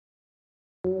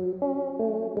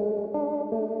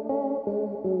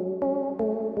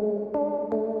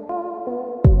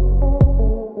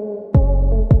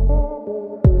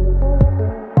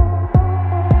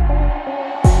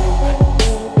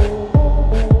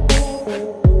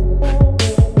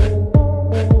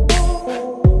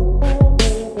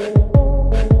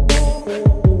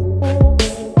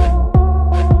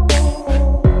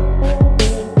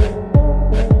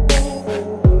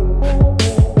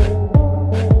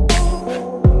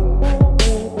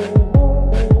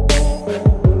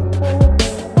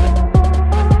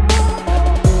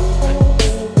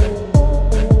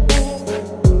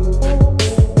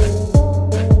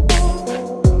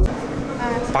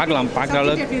பார்க்கலாம், பார்க்குற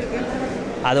அளவுக்கு.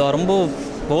 அது ரொம்ப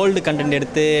ஓல்டு கண்டென்ட்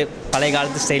எடுத்து பழைய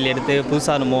காலத்து ஸ்டைல் எடுத்து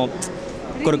புதுசாக நம்ம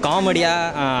ஒரு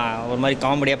காமெடியாக ஒரு மாதிரி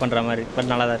காமெடியாக பண்ணுற மாதிரி. பட்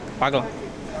நல்லா தான் இருக்குது, பார்க்கலாம்.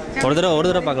 ஒரு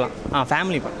தடவை பார்க்கலாம்.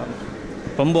 ஃபேமிலி பார்க்கலாம்.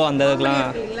 ரொம்ப அந்த இதுக்கெலாம்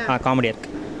காமெடியாக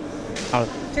இருக்குது. அவ்வளோ.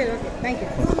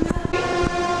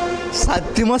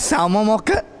 சத்தியமாக செம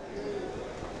மொக்க.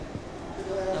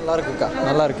 நல்லா இருக்குக்கா,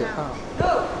 நல்லா இருக்கு.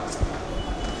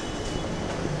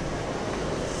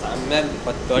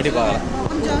 10 வாட்டி பார்க்கலாம்.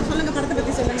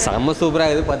 செம்ம சூப்பராக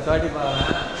இருக்குது. 10 வாட்டி பார்க்கலாம்.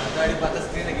 10 வாட்டி பார்த்தா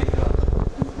ஸ்க்ரீனை கேட்டுக்கலாம்.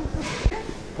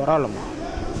 பரவாயில்லம்மா,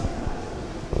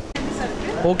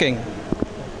 ஓகேங்க.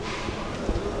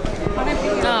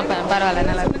 பரவாயில்ல,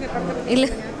 நல்லா இருக்கு. இல்லை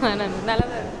நல்லா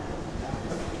தான்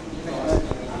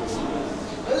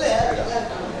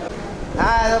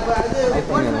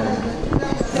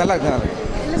நல்லா இருக்கு.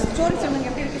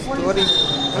 ஸ்டோரி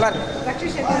நல்லா இருக்கு.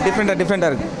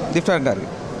 டிஃப்ரெண்ட்டாக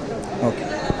இருக்குது. ஓகே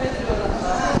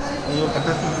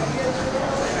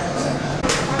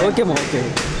ஓகேம்மா, ஓகே.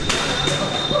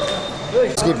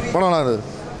 படம் நல்லா இருந்தது.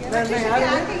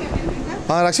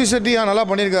 ரக்ஷித் ஷெட்டி நல்லா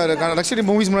பண்ணியிருக்காரு. ரக்ஷித் ஷெட்டி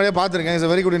மூவிஸ் முன்னாடியே பார்த்துருக்கேன்.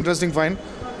 It's very good interesting fine.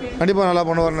 கண்டிப்பாக நல்லா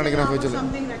பண்ணுவார்னு நினைக்கிறேன் ஃபியூச்சரில்.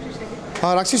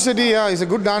 Rakshit Shetty is a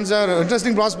good dancer.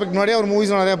 Interesting prospect. முன்னாடியே ஒரு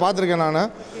மூவிஸ் நிறையா பார்த்துருக்கேன் நான்.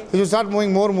 he should start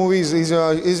moving more movies.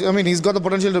 He's got the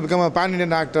potential to become a pan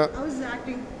Indian actor.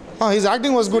 His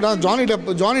acting was good. Johnny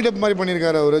Depp மாதிரி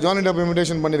பண்ணியிருக்காரு அவர். Johnny Depp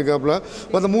imitation பண்ணியிருக்காப்புல.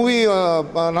 But the movie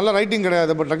நல்ல writing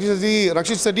கிடையாது. But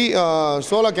Rakshit Shetty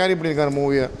chola carry பண்ணியிருக்காரு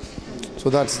மூவியை. So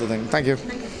that's the thing. Thank you.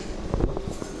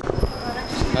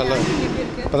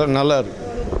 நல்லா இருக்கு.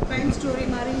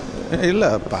 இல்லை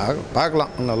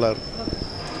பார்க்கலாம், நல்லா இருக்கு.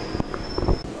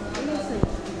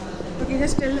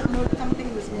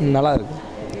 நல்லா இருக்கு.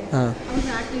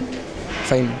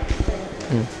 ஃபைன்.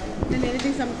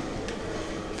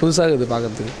 புதுசாக இருக்குது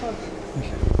பார்க்கறதுக்கு.